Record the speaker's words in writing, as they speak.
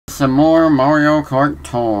some more Mario Kart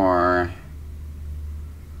Tour.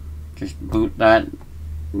 Just boot that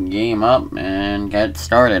game up and get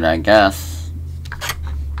started, I guess.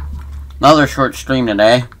 Another short stream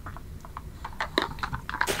today.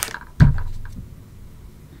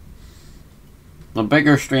 The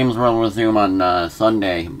bigger streams will resume on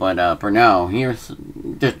Sunday, but for now, here's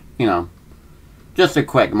just, just a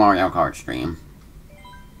quick Mario Kart stream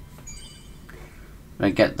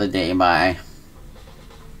to get the day by.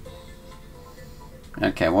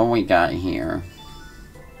 Okay, what we got here?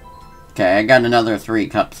 Okay, I got another 3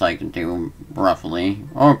 cups I can do, roughly.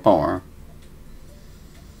 Or 4.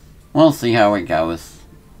 We'll see how it goes.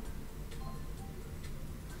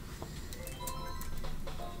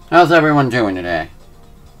 How's everyone doing today?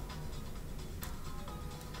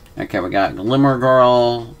 Okay, we got Glimmer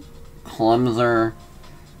Girl, Clemser,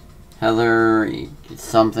 Heather,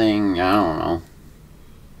 something, I don't know.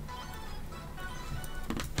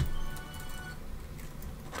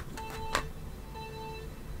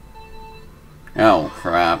 Oh,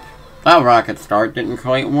 crap. That rocket start didn't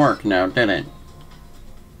quite work now, did it?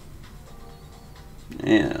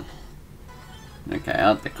 Yeah. Okay,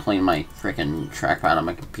 I'll have to clean my frickin' trackpad on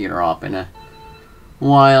my computer off in a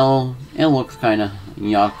while. It looks kinda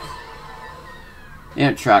yuck.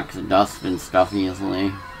 It tracks dust and stuff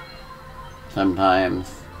easily.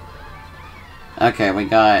 Sometimes. Okay, we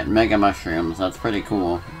got Mega Mushrooms. That's pretty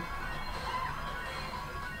cool.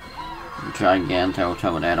 Giganto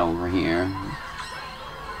Toadette over here.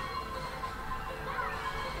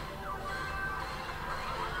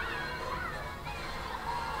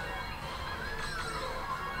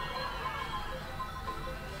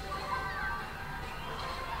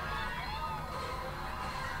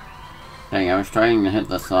 Dang, I was trying to hit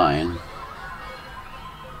the sign.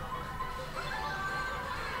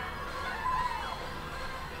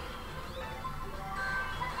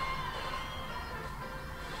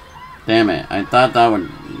 Damn it, I thought that would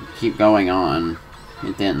keep going on.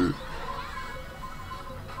 It didn't.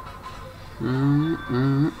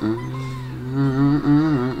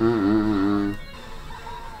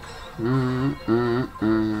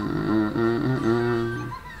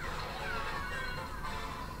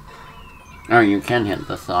 Oh, you can hit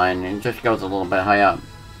the sign. It just goes a little bit high up.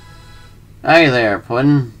 Hey there,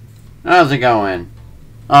 Puddin'. How's it going?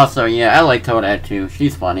 Also, yeah, I like Toadette too.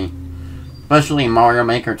 She's funny. Especially in Mario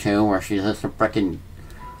Maker 2, where she's just a frickin'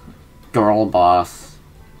 girl boss.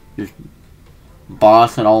 Just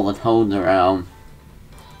bossing all the toads around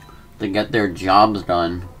to get their jobs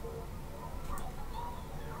done.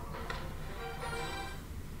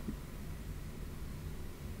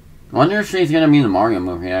 I wonder if she's gonna be in the Mario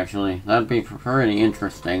movie, actually. That'd be pretty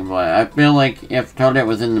interesting, but I feel like if Toadette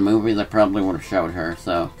was in the movie, they probably would have showed her,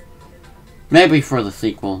 so... Maybe for the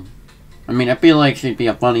sequel. I mean, I feel like she'd be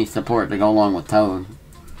a funny support to go along with Toad.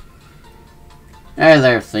 Hey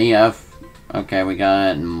there, CF. Okay, we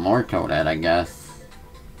got more Toadette, I guess.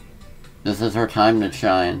 This is her time to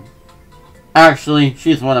shine. Actually,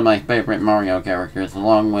 she's one of my favorite Mario characters,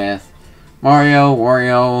 along with Mario,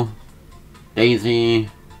 Wario, Daisy,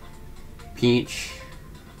 Peach,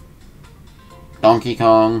 Donkey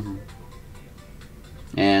Kong,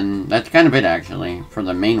 and that's kind of it, actually, for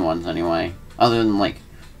the main ones, anyway. Other than, like,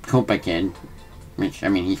 Koopa Kid, which, I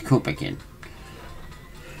mean, he's Koopa Kid.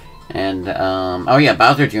 And, oh yeah,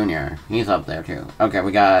 Bowser Jr., he's up there, too. Okay,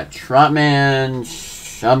 we got Trotman,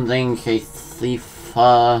 something,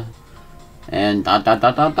 Kasifa, and ... That's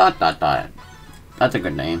a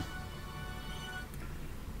good name.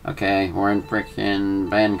 Okay, we're in frickin'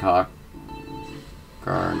 Bangkok.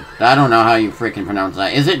 I don't know how you freaking pronounce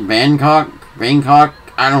that. Is it Bangkok? Bangkok?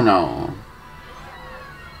 I don't know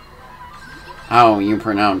how you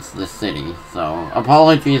pronounce this city. So,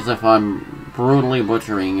 apologies if I'm brutally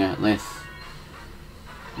butchering this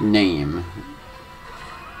name.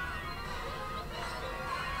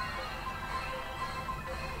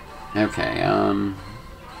 Okay,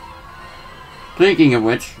 speaking of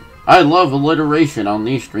which, I love alliteration on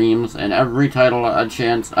these streams, and every title a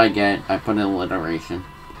chance I get, I put in alliteration.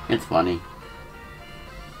 It's funny.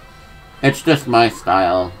 It's just my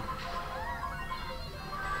style.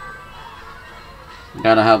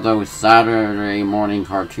 Gotta have those Saturday morning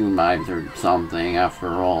cartoon vibes or something,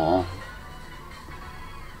 after all.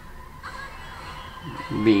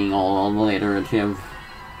 Being all alliterative.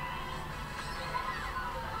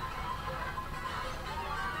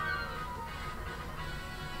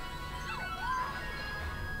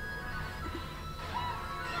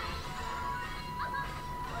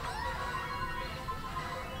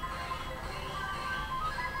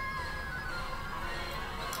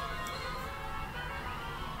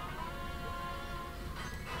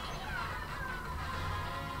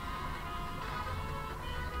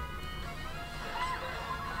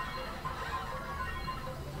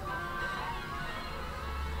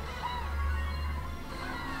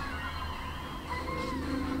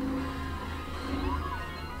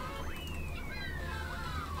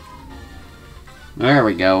 There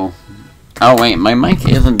we go. Oh wait, my mic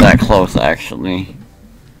isn't that close actually.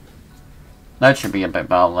 That should be a bit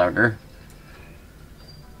louder.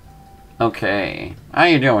 Okay. How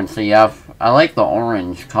you doing, CF? I like the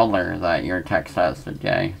orange color that your text has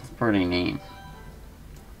today. It's pretty neat.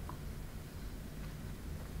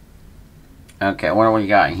 Okay, what do we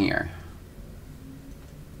got here?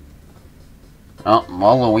 Oh,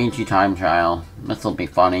 Waluigi Time Trial. This'll be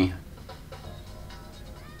funny.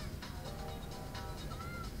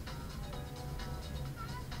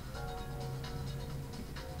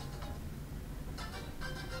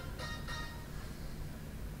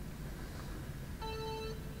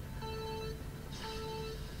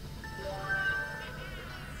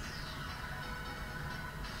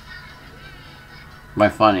 By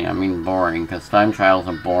funny, I mean boring, because time trials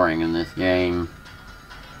are boring in this game.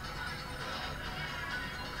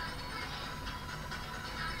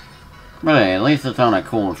 But hey, at least it's on a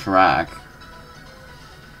cool track.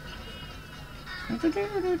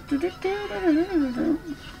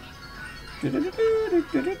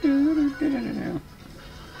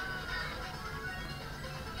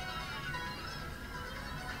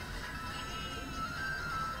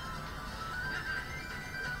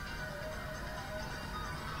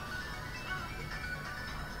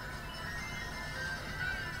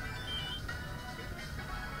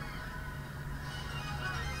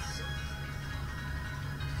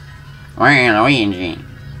 Luigi.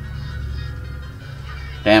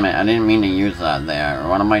 Damn it, I didn't mean to use that there.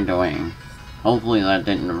 What am I doing? Hopefully that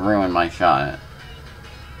didn't ruin my shot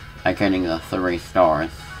at getting the 3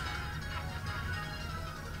 stars.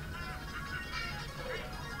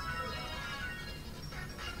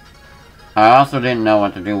 I also didn't know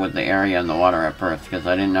what to do with the area in the water at first, because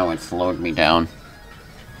I didn't know it slowed me down.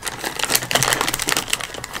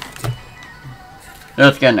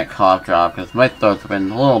 Just getting a cough drop, because my throat's been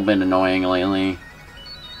a little bit annoying lately.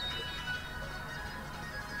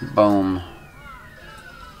 Boom.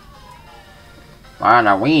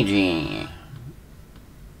 Waluigi.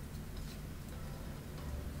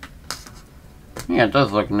 Yeah, it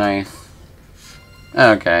does look nice.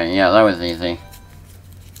 Okay, yeah, that was easy.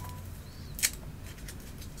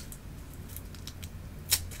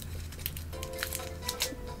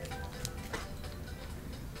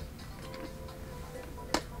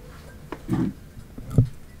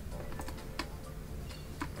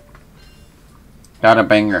 Got a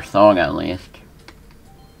banger song at least.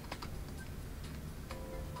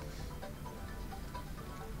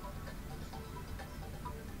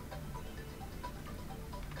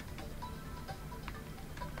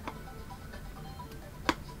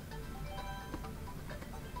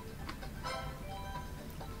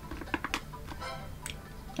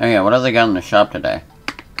 Oh yeah, what have they got in the shop today?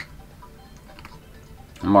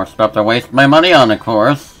 More stuff to waste my money on, of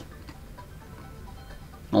course.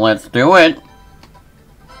 Let's do it.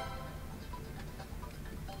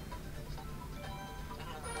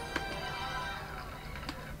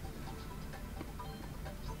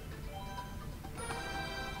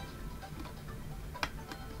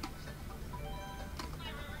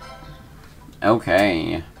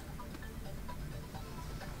 Okay.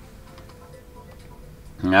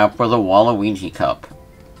 Now for the Waluigi Cup.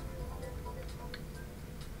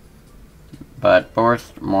 But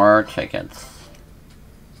first, more tickets.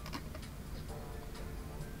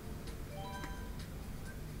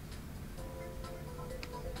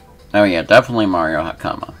 Oh yeah, definitely Mario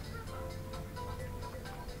Hakama.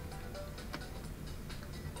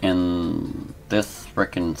 In this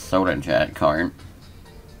frickin' soda jet cart.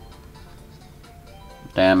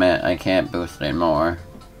 Damn it, I can't boost it more.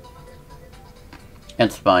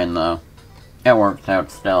 It's fine though. It works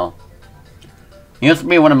out still. It used to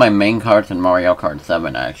be one of my main carts in Mario Kart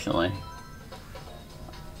 7 actually.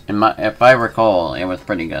 If I recall, it was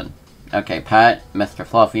pretty good. Okay, Pat, Mr.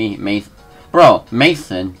 Fluffy, Mason. Bro,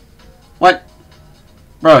 Mason? What?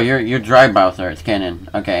 Bro, you're Dry Bowser, it's canon.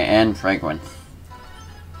 Okay, and Fragrance.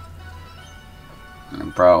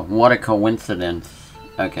 Bro, what a coincidence.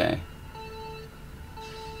 Okay.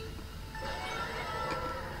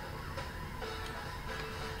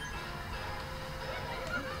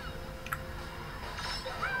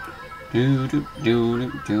 Do do do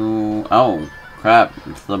do do. Oh, crap!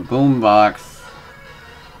 It's the boombox.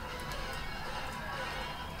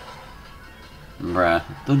 Bruh,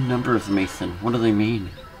 the numbers, Mason. What do they mean?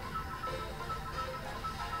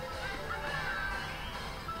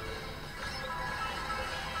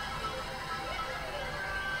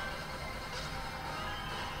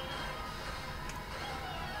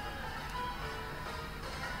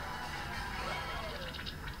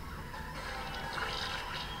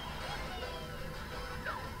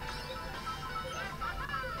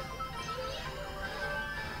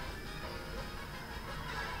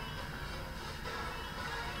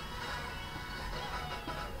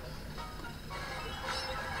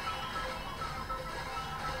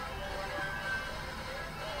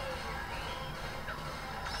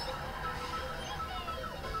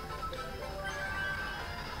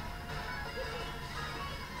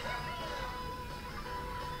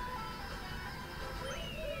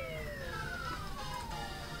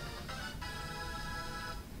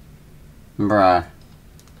 Bruh.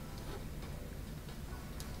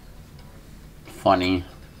 Funny.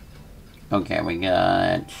 Okay, we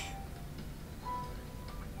got...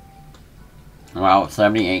 Wow,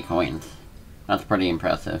 78 coins. That's pretty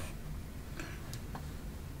impressive.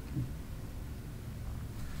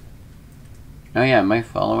 Oh yeah, am I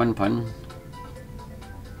following Puddin'?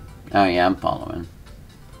 Oh yeah, I'm following.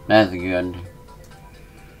 That's good.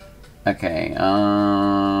 Okay,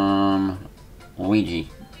 Luigi.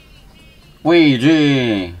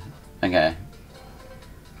 Luigi! Okay.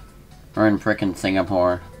 We're in frickin'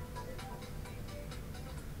 Singapore.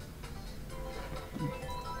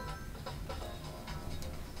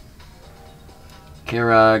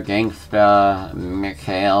 Kira, Gangsta,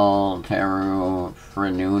 Mikhail, Teru,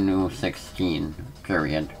 Frenunu 16,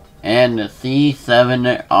 period. And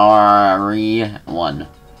C7RE1.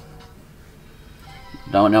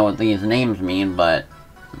 Don't know what these names mean, but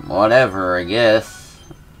whatever, I guess.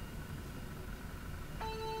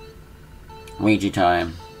 Ouija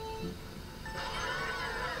time.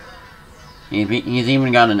 He's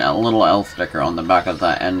even got a little L sticker on the back of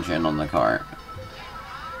that engine on the cart.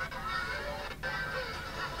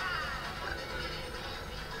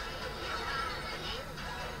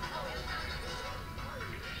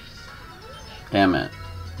 Damn it.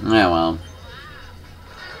 Yeah, well.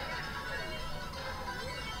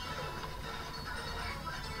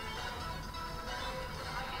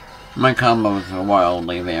 My combos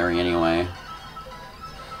wildly vary anyway.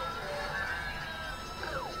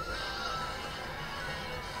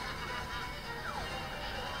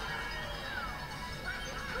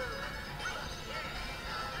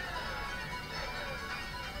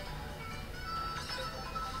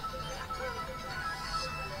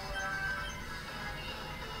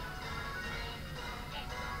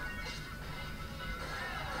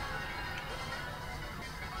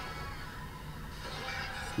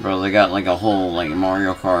 Bro, they got like a whole like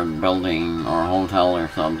Mario Kart building or hotel or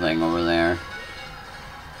something over there.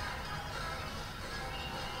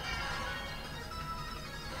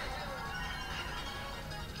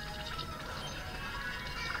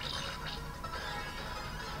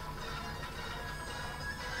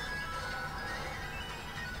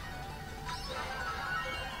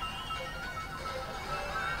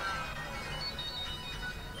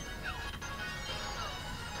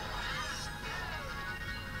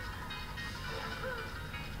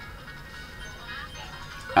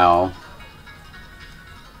 Ow.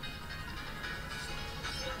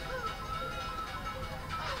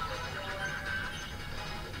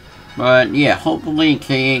 But yeah, hopefully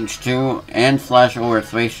KH2 and /or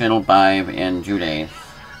Space Shuttle 5 in 2 days.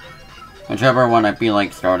 Whichever one I feel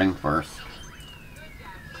like starting first.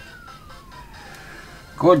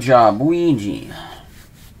 Good job, Luigi.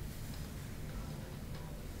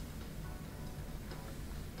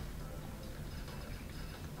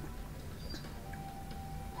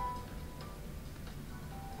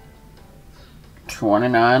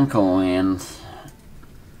 $29 coins.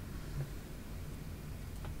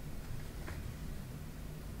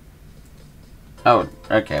 Oh,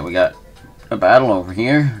 okay, we got a battle over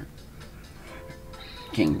here.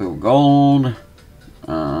 King Boo Gold.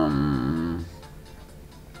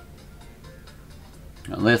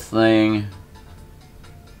 This thing.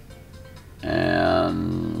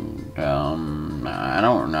 And, I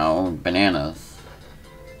don't know, bananas.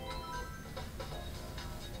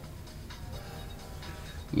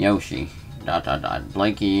 Yoshi, ...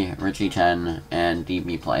 Blakey, Richie 10, and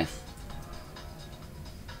DB Place.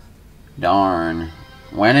 Darn.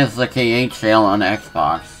 When is the KH sale on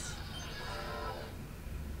Xbox?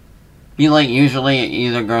 Feel like usually it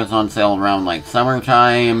either goes on sale around like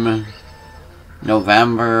summertime,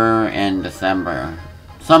 November, and December.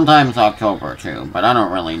 Sometimes October too, but I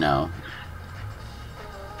don't really know.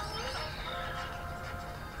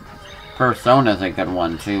 Persona's a good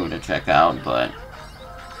one too to check out, but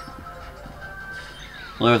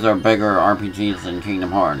those are bigger RPGs than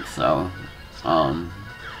Kingdom Hearts, so,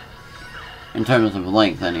 in terms of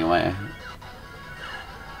length, anyway.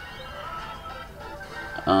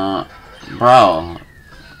 Bro,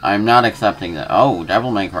 I'm not accepting that. Oh,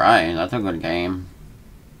 Devil May Cry, that's a good game.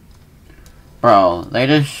 Bro, they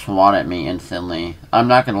just swatted me instantly. I'm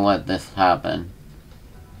not gonna let this happen.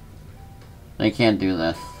 They can't do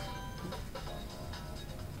this.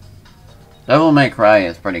 Devil May Cry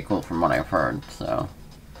is pretty cool from what I've heard, so.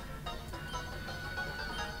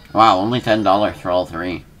 Wow, only $10 for all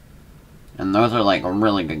three. And those are like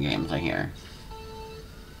really good games, I hear.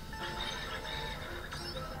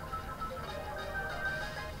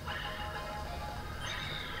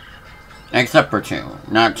 Except for 2.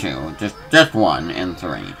 Not 2. Just 1 and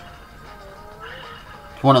 3.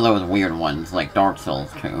 It's one of those weird ones, like Dark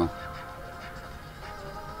Souls 2.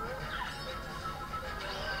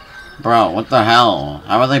 Bro, what the hell?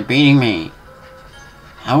 How are they beating me?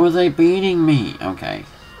 How are they beating me? Okay.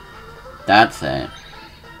 That's it.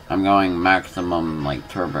 I'm going maximum, like,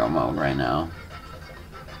 turbo mode right now.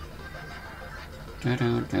 Do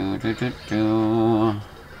do do do do do.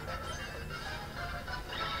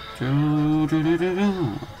 Do do do do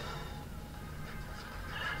do.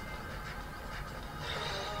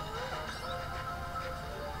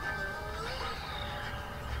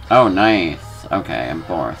 Oh, nice. Okay, I'm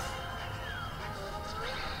fourth.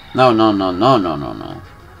 No, no, no, no, no, no, no.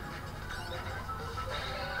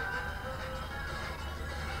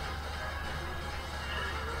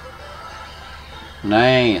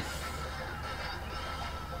 Nice.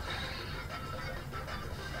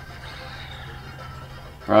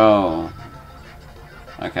 Bro.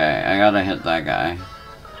 Okay, I gotta hit that guy.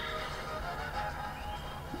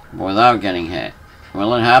 Without getting hit.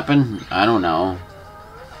 Will it happen? I don't know.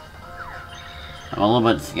 I'm a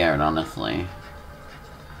little bit scared, honestly.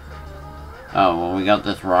 Oh, well, we got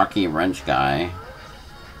this Rocky Wrench guy.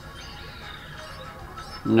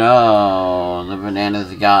 No, the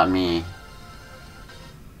bananas got me.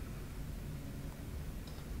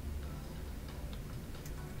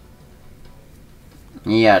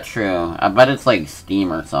 Yeah, true. I bet it's like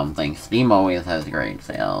Steam or something. Steam always has great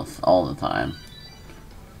sales, all the time.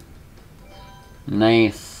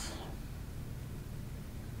 Nice.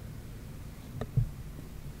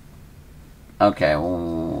 Okay,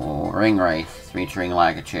 ooh, Ring Race featuring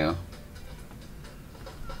Lakitu.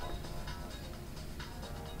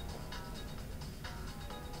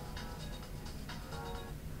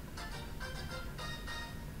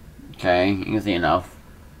 Okay, easy enough.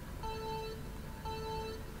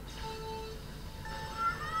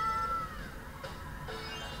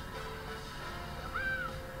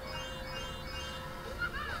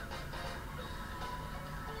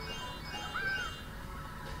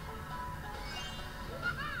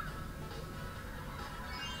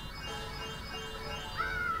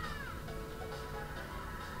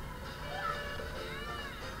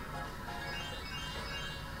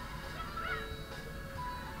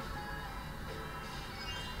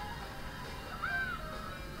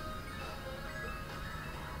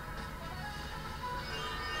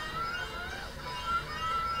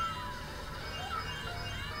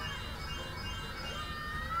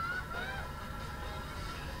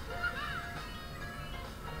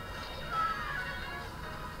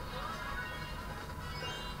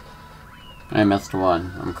 I missed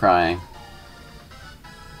one. I'm crying.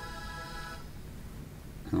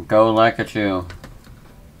 Go Lakitu.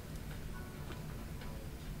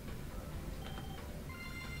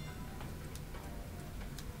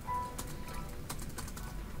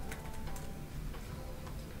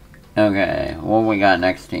 Okay, what we got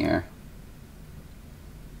next here?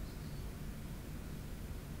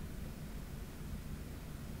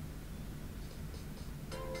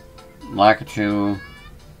 Lakitu.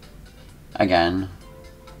 Again.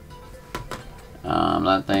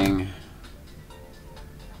 That thing.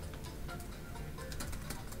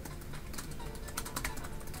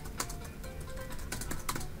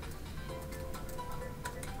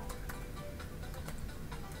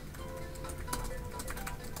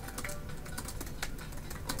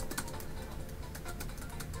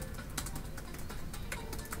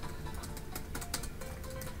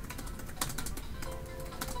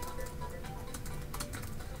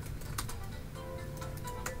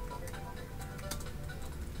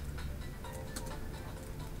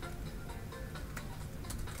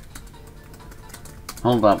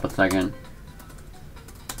 Hold up a second.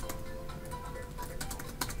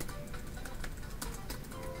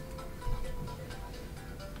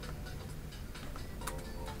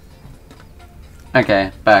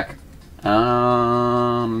 Okay, back.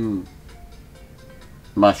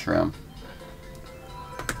 Mushroom.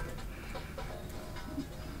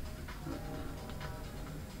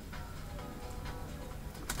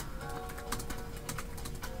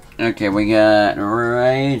 Okay, we got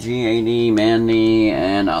Ray, GAD, Mandy,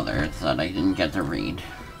 and others that I didn't get to read.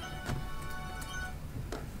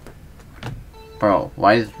 Bro,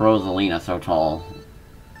 why is Rosalina so tall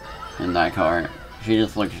in that cart? She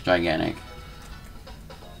just looks gigantic.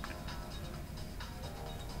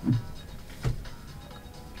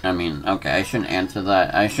 I mean, okay, I shouldn't answer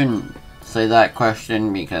that. I shouldn't say that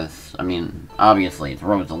question because, I mean, obviously it's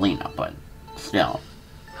Rosalina, but still.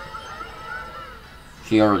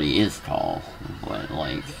 She already is tall, but,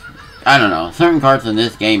 like, I don't know. Certain carts in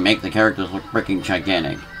this game make the characters look freaking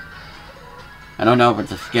gigantic. I don't know if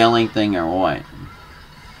it's a scaling thing or what.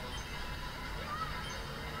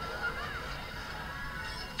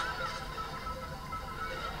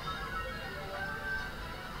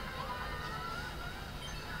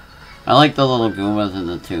 I like the little Goombas in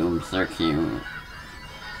the tubes. They're cute.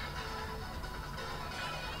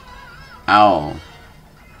 Ow.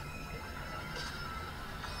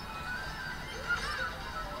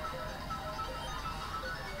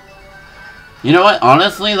 You know what?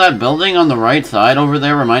 Honestly, that building on the right side over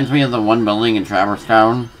there reminds me of the one building in Traverse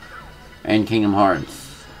Town and Kingdom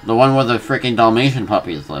Hearts. The one where the freaking Dalmatian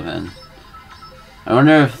puppies live in. I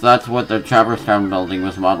wonder if that's what the Traverse Town building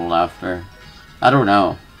was modeled after. I don't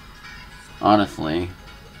know. Honestly.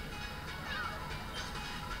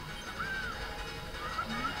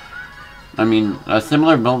 I mean, a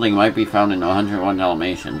similar building might be found in 101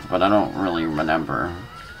 Dalmatians, but I don't really remember.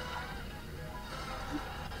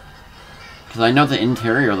 Because I know the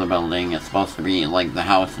interior of the building is supposed to be like the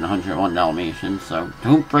house in 101 Dalmatians, so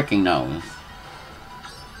who freaking knows?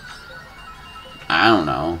 I don't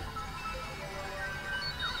know.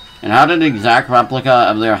 And how did the exact replica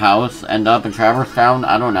of their house end up in Traverse Town?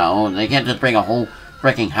 I don't know. They can't just bring a whole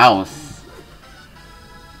freaking house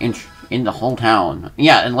in the whole town.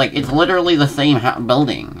 Yeah, and like it's literally the same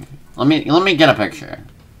building. Let me get a picture.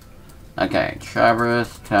 Okay,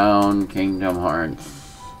 Traverse Town, Kingdom Hearts.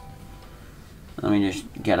 Let me just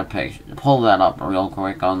get a picture. Pull that up real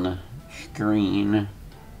quick on the screen.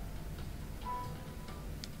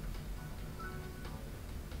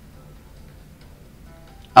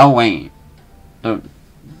 Oh wait, that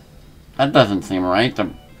doesn't seem right. The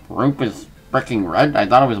roof is freaking red. I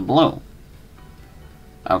thought it was blue.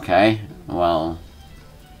 Okay, well,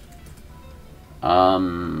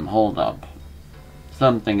 hold up.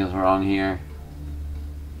 Something is wrong here.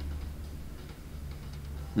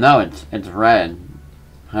 No, it's red.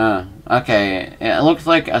 Huh. Okay, it looks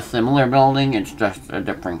like a similar building. It's just a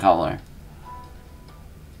different color.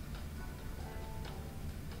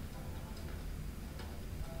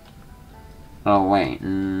 Oh wait,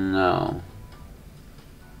 no.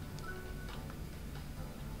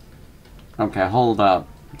 Okay, hold up.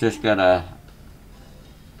 Just gotta...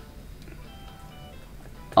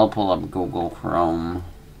 I'll pull up Google Chrome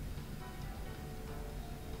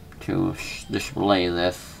to display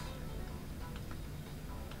this.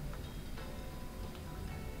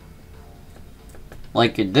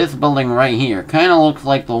 Like, this building right here kind of looks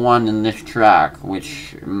like the one in this track,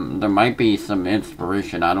 which there might be some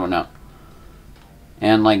inspiration, I don't know.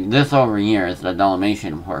 And like this over here is the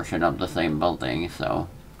Dalmatian portion of the same building, so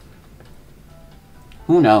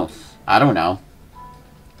who knows? I don't know.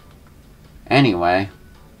 Anyway,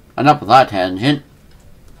 enough with that tangent.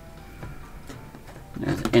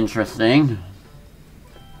 It's interesting.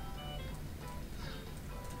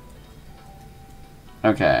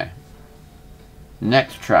 Okay.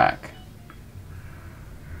 Next track.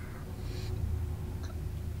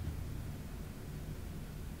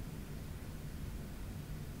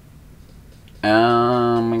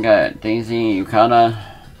 We got Daisy Yukata.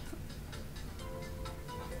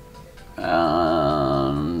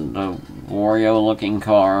 The Wario looking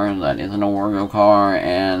car that isn't a Wario car,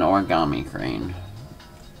 and Origami Crane.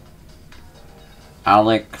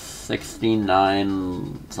 Alex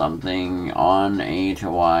 69 something on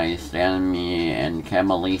HY Stanmy and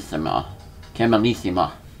Camelissima.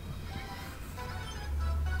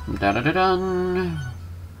 Da da da dun.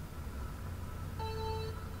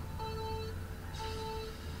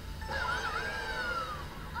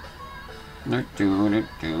 Do do do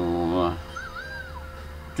do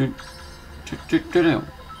do do do do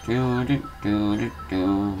do do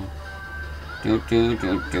do do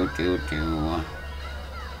do do do do.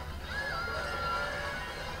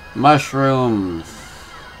 Mushrooms.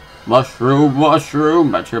 Mushroom. Butcher.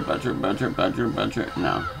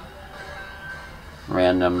 No.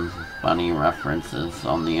 Random funny references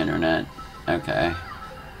on the internet. Okay.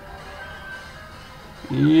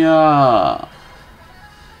 Yeah.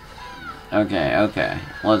 Okay.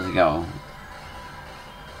 Let's go.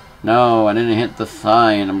 No, I didn't hit the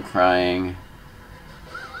sign. I'm crying.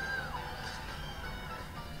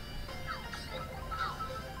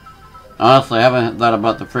 Honestly, I haven't thought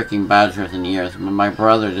about the freaking Badgers in years. My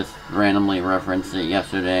brother just randomly referenced it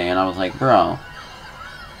yesterday, and I was like, bro,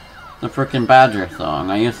 the freaking Badger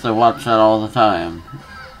song. I used to watch that all the time.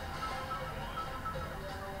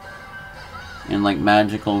 And like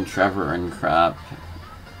Magical Trevor and crap.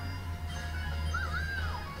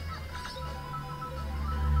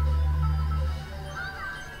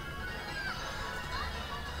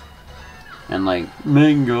 And like,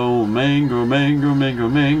 mango.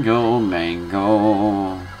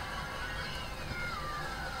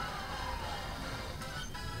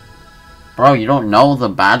 Bro, you don't know the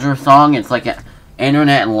Badger song? It's like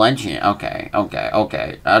Internet legend. Okay.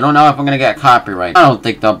 I don't know if I'm gonna get copyright. I don't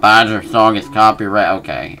think the Badger song is copyright.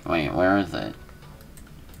 Okay. Wait, where is it?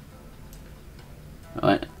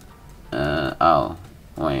 What? Oh.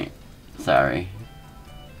 Wait. Sorry.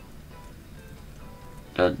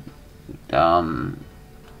 It's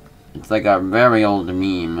like a very old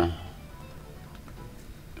meme.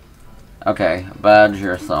 Okay,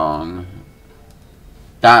 Badger song.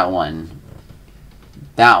 That one.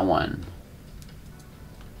 That one.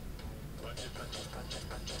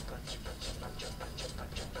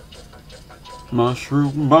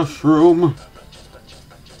 Mushroom, mushroom.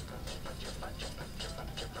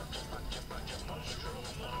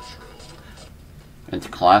 It's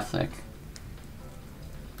classic.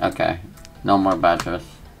 Okay, no more badgers.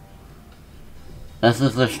 This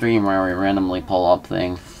is the stream where we randomly pull up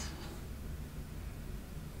things.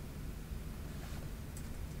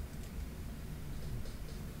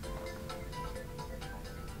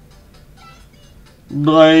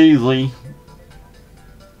 Lazy.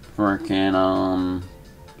 Frickin',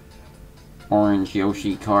 orange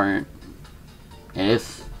Yoshi Kart. It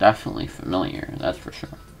is definitely familiar, that's for sure.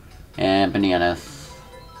 And bananas.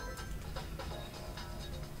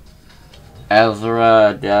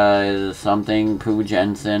 Ezra does something. Pooh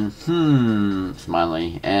Jensen.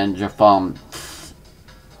 Smiley. And Jafam.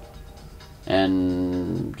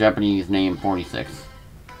 And Japanese name 46.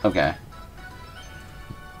 Okay.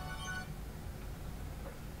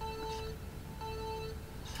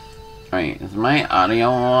 Wait, is my audio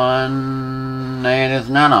on? It is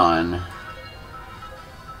not on.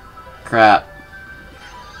 Crap.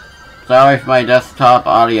 Sorry if my desktop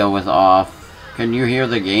audio was off. Can you hear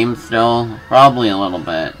the game still? Probably a little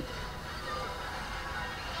bit.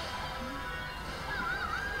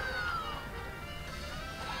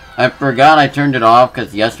 I forgot I turned it off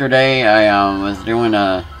because yesterday I was doing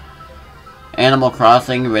a Animal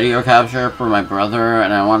Crossing video capture for my brother,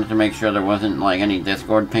 and I wanted to make sure there wasn't like any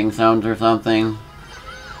Discord ping sounds or something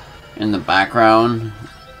in the background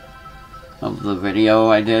of the video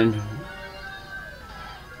I did.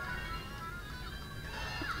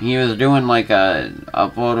 He was doing like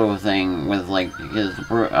a photo thing with like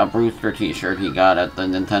a Brewster t-shirt he got at the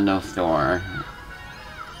Nintendo store.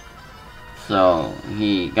 So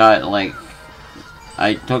he got like,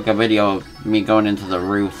 I took a video of me going into the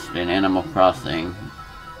roost in Animal Crossing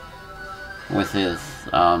with his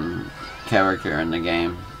character in the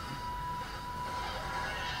game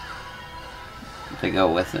to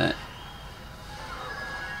go with it.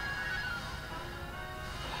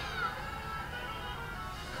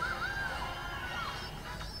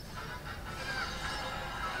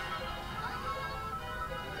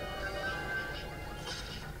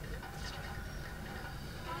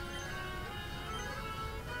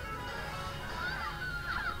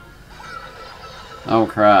 Oh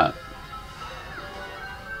crap.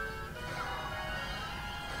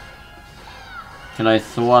 Can I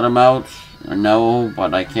swat him out? No,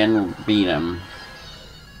 but I can beat him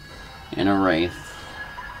in a race.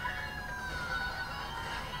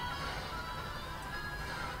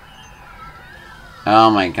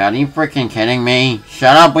 Oh my god, are you freaking kidding me?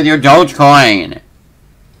 Shut up with your Dogecoin!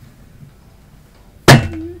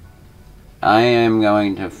 I am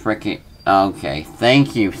going to frickin'... Okay,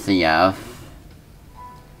 thank you, CF.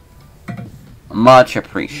 Much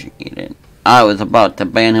appreciated. I was about to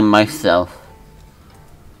ban him myself.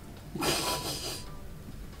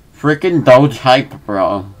 Frickin' Doge hype,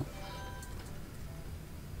 bro.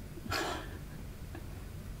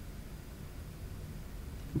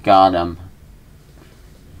 Got him.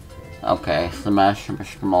 Okay, smash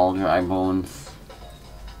them all dry bones.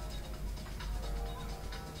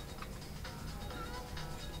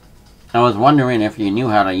 I was wondering if you knew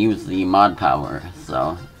how to use the mod power,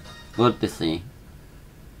 so... Good to see.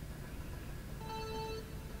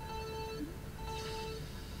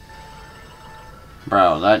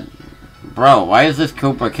 Bro, why is this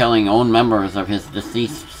Koopa killing own members of his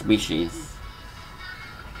deceased species?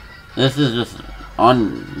 This is just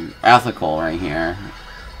unethical right here.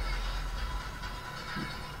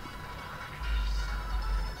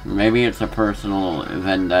 Maybe it's a personal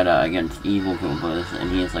vendetta against evil Koopas,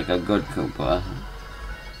 and he's like a good Koopa.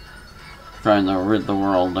 Trying to rid the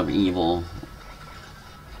world of evil.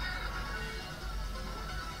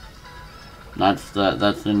 That's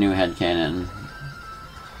the new headcanon.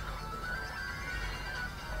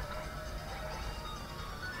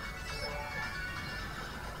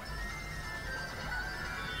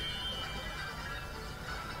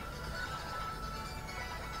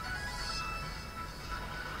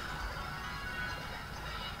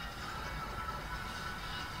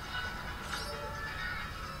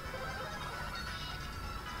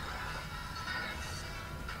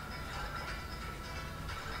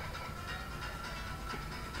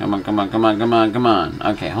 Come on, come on, come on, come on, come on.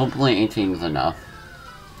 Okay, hopefully 18 is enough.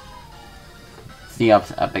 See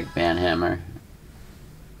up's epic banhammer.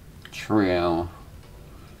 True.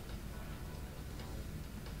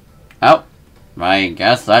 Oh, I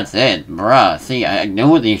guess that's it. Bruh, see, I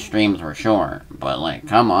knew these streams were short, but like,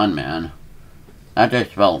 come on, man. That just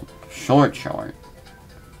felt short.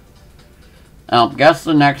 I guess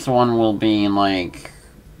the next one will be in like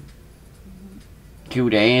 2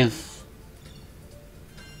 days.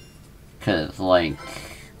 Cause like,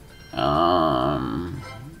 I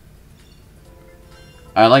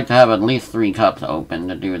like to have at least 3 cups open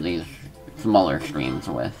to do these smaller streams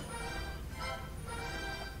with.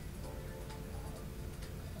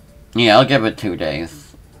 Yeah, I'll give it 2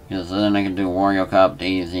 days. Because then I can do Wario Cup,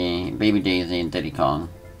 Daisy, Baby Daisy, and Diddy Kong.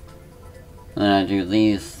 Then I do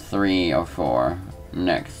these 3 or 4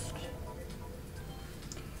 next.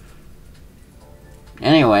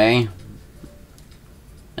 Anyway,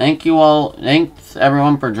 thank you all, thanks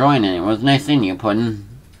everyone for joining. It was nice seeing you, Puddin'.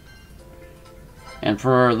 And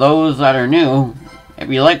for those that are new, if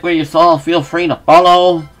you like what you saw, feel free to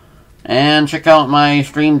follow and check out my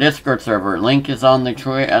stream Discord server. Link is on the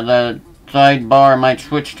sidebar of my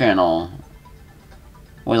Twitch channel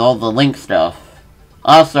with all the link stuff.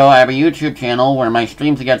 Also, I have a YouTube channel where my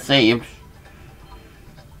streams get saved.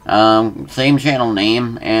 Same channel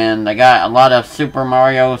name, and I got a lot of Super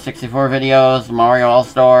Mario 64 videos, Mario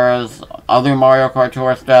All-Stars, other Mario Kart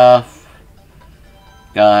Tour stuff.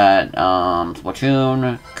 Got,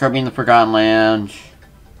 Splatoon, Kirby and the Forgotten Land,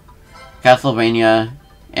 Castlevania,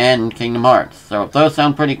 and Kingdom Hearts. So if those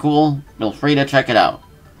sound pretty cool, feel free to check it out.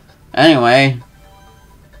 Anyway,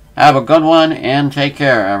 have a good one, and take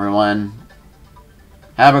care, everyone.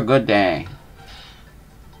 Have a good day.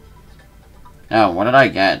 Oh, what did I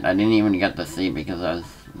get? I didn't even get to see because I was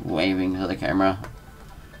waving to the camera.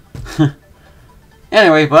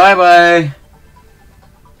 Anyway, bye-bye.